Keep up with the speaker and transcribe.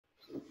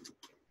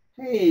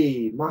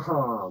Hey,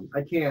 mom,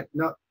 I can't.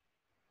 No,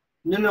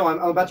 no, no.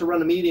 I'm about to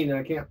run a meeting and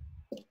I can't.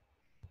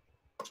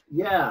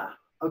 Yeah.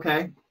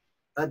 Okay.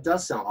 That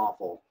does sound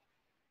awful.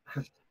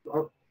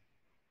 Oh,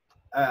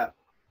 uh,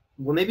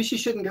 well, maybe she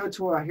shouldn't go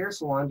to a hair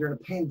salon during a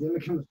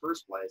pandemic in the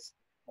first place.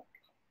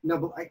 No,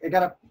 but I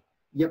gotta.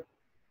 Yep.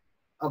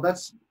 Oh,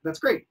 that's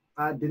great.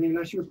 I didn't even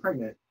know she was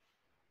pregnant.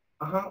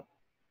 Uh huh.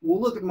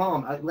 Well, look at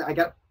mom. I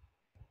got.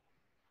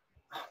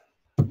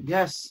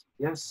 Yes,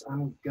 yes.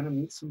 I'm gonna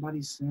meet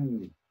somebody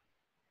soon.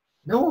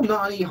 No, I'm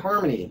not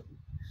eHarmony.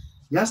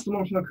 Yes, the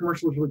Motion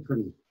commercial was really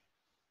pretty.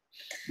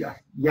 Yeah.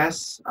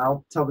 Yes,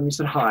 I'll tell them you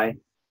said hi.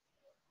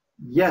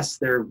 Yes,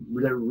 they're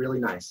really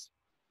nice.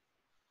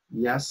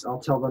 Yes,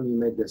 I'll tell them you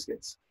made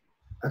biscuits.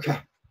 Okay.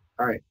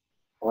 All right.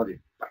 I love you.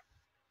 Bye.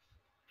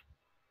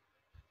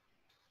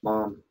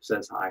 Mom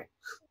says hi.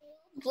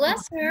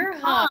 Bless her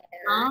heart.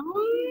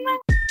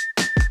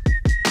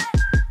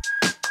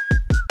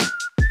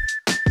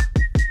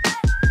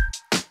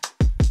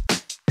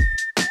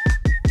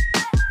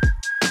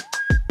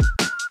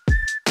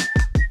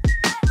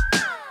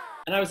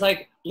 And I was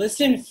like,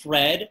 listen,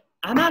 Fred,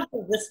 I'm not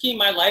risking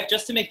my life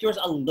just to make yours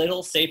a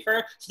little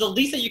safer. So the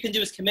least that you can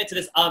do is commit to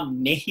this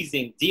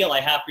amazing deal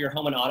I have for your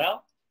home and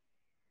auto.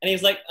 And he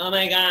was like, oh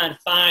my God,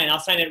 fine. I'll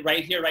sign it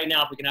right here, right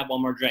now, if we can have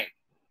one more drink.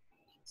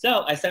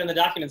 So I sent him the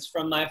documents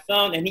from my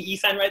phone and he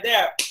e-signed right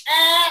there.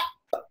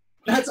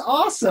 That's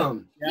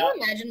awesome. Can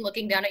you imagine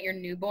looking down at your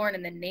newborn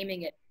and then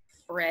naming it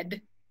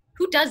Fred?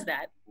 Who does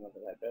that?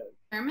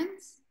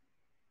 Germans?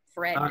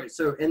 Fred. All right.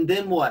 So, and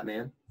then what,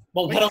 man?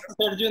 Well, what else is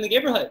there to do in the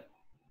neighborhood?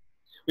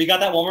 We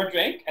got that one more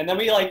drink, and then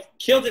we like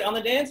killed it on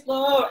the dance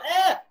floor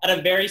at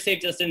a very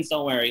safe distance.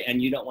 Don't worry,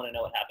 and you don't want to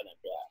know what happened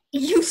after that.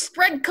 You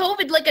spread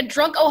COVID like a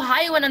drunk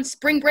Ohioan on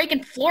spring break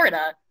in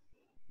Florida.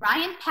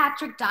 Ryan,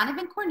 Patrick,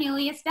 Donovan,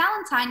 Cornelius,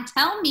 Valentine,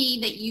 tell me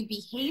that you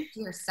behaved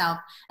yourself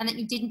and that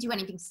you didn't do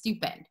anything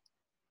stupid.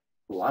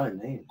 A lot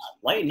of names.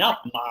 Lighten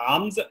up,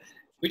 moms.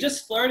 We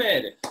just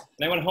flirted,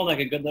 and I went home like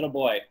a good little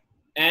boy.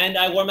 And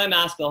I wore my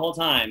mask the whole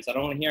time, so I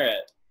don't want to hear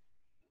it.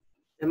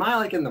 Am I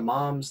like in the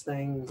moms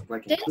thing?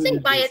 Like Dancing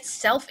by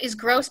itself is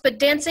gross, but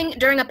dancing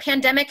during a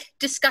pandemic,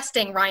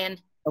 disgusting, Ryan.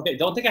 Okay,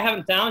 don't think I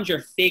haven't found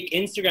your fake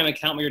Instagram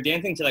account where you're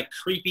dancing to like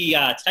creepy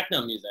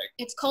techno music.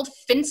 It's called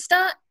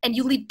Finsta, and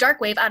you leave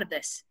Darkwave out of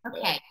this.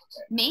 Okay,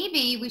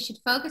 maybe we should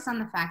focus on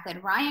the fact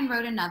that Ryan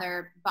wrote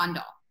another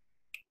bundle.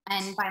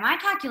 And by my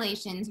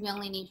calculations, we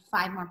only need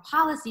 5 more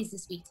policies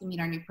this week to meet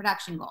our new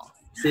production goals.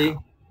 See,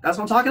 that's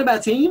what I'm talking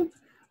about, team.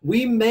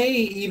 We may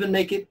even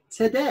make it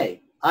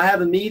today. I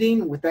have a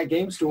meeting with that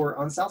game store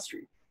on South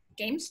Street.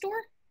 Game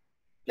store?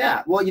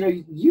 Yeah, well, you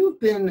know, you've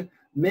been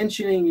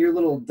mentioning your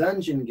little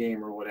dungeon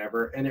game or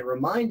whatever, and it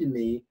reminded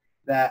me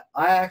that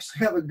I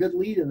actually have a good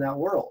lead in that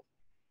world.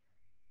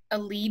 A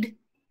lead?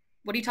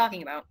 What are you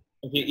talking about?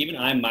 Okay, even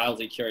I'm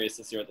mildly curious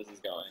to see where this is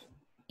going.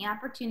 The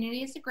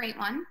opportunity is a great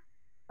one.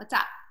 What's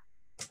up?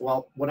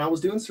 Well, when I was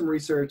doing some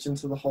research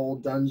into the whole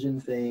dungeon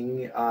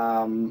thing,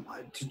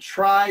 to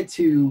try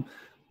to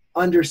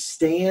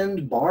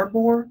understand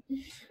Barbor,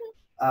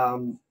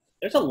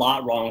 there's a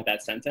lot wrong with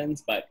that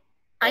sentence, but...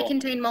 I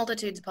contain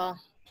multitudes, Paul.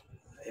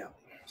 Yeah.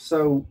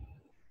 So,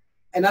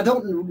 and I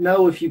don't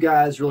know if you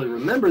guys really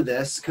remember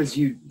this because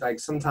you like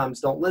sometimes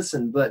don't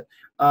listen, but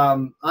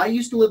I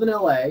used to live in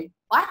LA.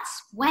 What?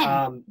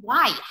 When?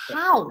 Why?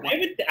 How?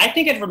 I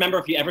think I'd remember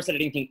if you ever said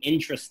anything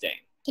interesting.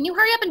 Can you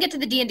hurry up and get to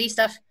the D&D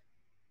stuff?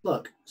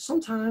 Look,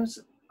 sometimes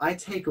I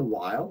take a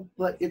while,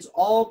 but it's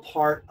all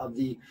part of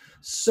the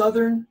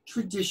Southern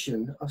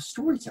tradition of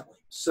storytelling.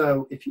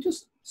 So if you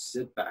just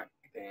sit back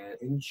and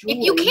enjoy. If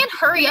you can't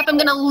hurry up, I'm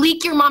going to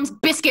leak your mom's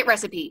biscuit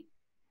recipe.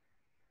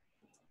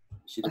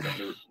 She doesn't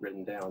have it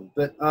written down.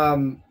 But,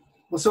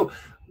 well, so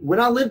when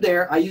I lived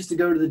there, I used to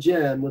go to the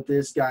gym with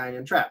this guy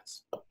named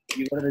Travis.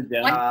 You go to the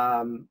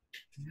gym?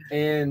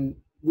 And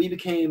we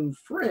became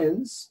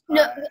friends.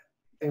 No.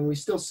 And we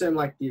still send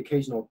like the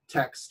occasional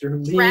text or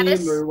Travis?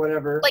 meme or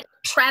whatever. Like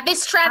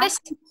Travis? I'm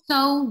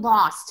so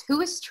lost.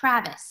 Who is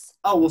Travis?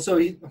 Oh, well, so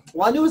I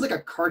knew he was like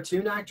a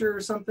cartoon actor or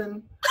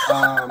something. Voice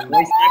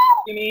actor,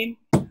 you mean?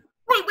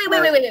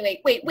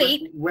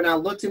 Wait. When I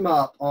looked him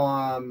up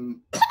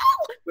on,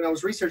 when I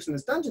was researching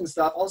this dungeon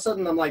stuff, all of a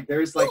sudden I'm like,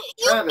 there's like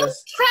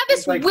Travis.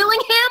 Travis like,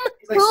 Willingham?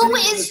 Like Who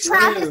is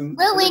Travis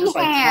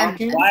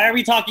Willingham? Why are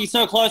we talking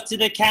so close to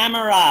the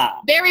camera?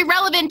 Very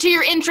relevant to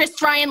your interests,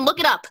 Ryan. Look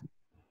it up.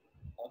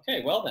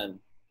 Okay, well then.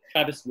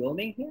 Travis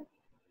Willingham?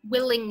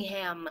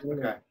 Willingham.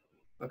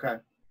 Okay.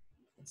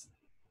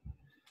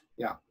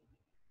 Yeah.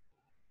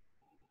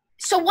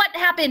 So what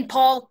happened,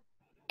 Paul?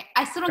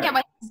 I still don't get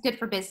why this is good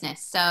for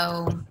business,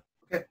 so...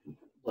 Okay,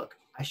 look,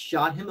 I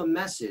shot him a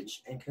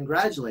message and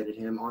congratulated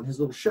him on his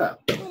little show.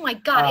 Oh my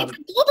God, it's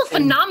a global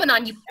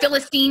phenomenon, you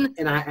Philistine.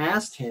 And I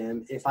asked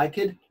him if I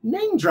could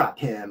name drop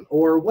him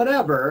or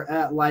whatever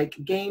at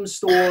like game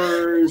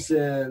stores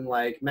and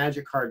like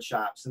magic card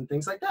shops and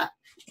things like that.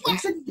 And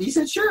he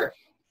said sure.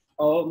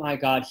 Oh my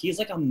God, he's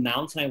like a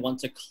mountain I want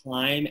to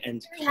climb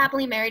and. Very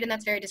happily married, and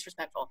that's very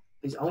disrespectful.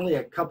 He's only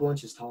a couple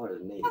inches taller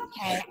than me.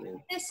 Okay. I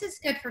mean, This is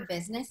good for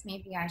business.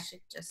 Maybe I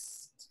should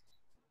just.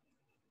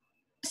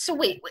 So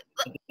wait,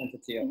 Sent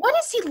it to you. what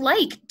is he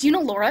like? Do you know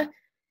Laura? Do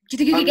you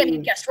think you could get me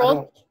a guest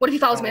role? What if he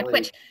follows me on really-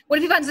 Twitch? What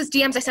if he finds this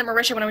DMs I sent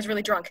Marisha when I was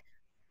really drunk?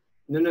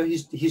 No,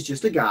 he's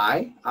just a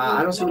guy.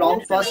 I don't see what all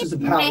the fuss is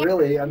about,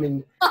 really. I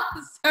mean,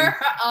 Officer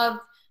of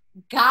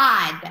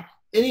God.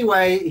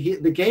 anyway,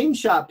 the game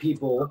shop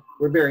people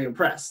were very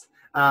impressed,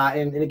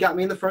 and it got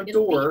me in the front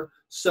door.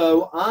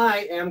 So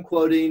I am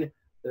quoting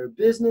their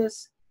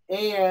business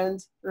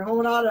and their home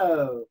and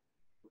auto.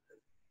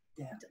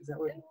 Yeah, is that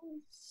what?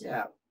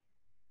 Yeah.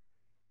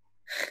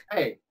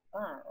 Hey,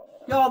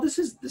 y'all, this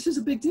is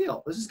a big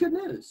deal. This is good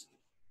news.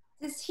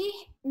 Does he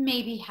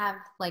maybe have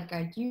like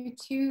a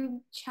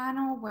YouTube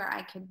channel where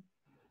I could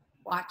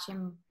watch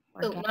him?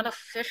 Oh, not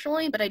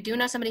officially, but I do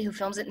know somebody who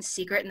films it in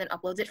secret and then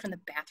uploads it from the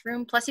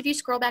bathroom. Plus, if you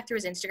scroll back through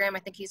his Instagram, I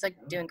think he's like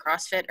doing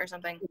CrossFit or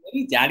something.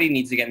 Maybe Daddy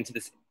needs to get into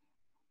this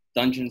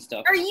dungeon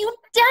stuff. Are you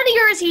daddy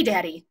or is he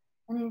daddy?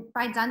 And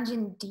by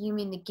dungeon, do you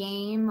mean the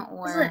game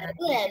or?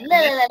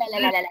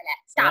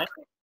 Stop.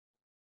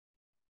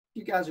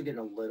 You guys are getting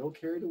a little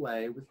carried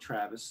away with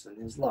Travis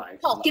and his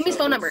life. Paul, give me his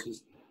phone number.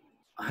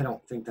 I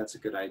don't think that's a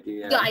good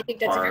idea. Yeah, I think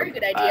that's a very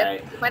good idea.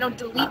 If I don't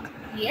delete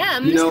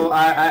DMs. You know,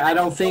 I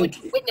don't think.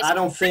 Witness I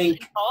don't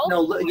think.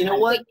 No, you know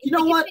what? You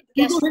know what?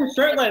 Yes. People are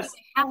shirtless.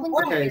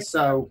 Okay,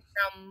 so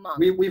Month.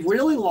 we've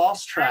really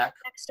lost track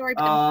Backstory,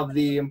 but then- of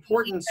the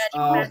importance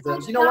of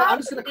the. You know what? I'm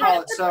just gonna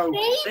call it. So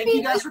thank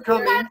you guys for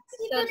coming.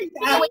 So,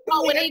 wait,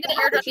 Paul, when are you going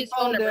to airdrop his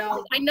phone number?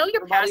 Down. I know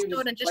your Everybody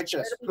passcode and just like share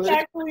this. it Put with it-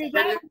 Jacqueline.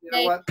 put it- You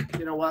know what?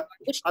 You know what?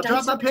 Which I dice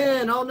dropped my are-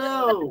 pen. Oh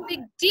no! Big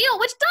deal.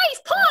 Which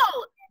dice,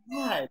 Paul?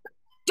 God.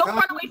 Don't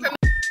run away from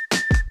me.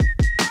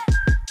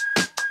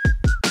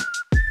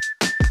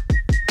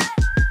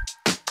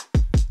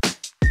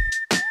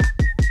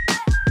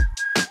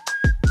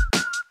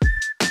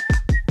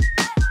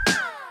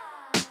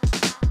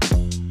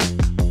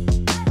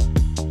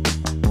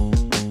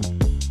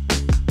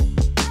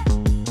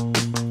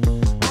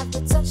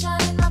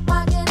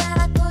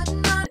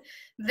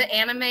 The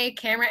anime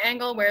camera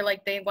angle where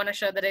like they want to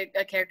show that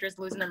a character is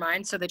losing their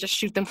mind, so they just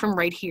shoot them from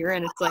right here,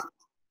 and it's like,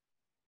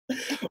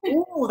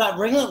 Ooh, that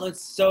ringlet looks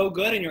so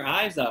good in your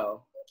eyes,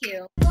 though. thank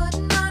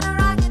you.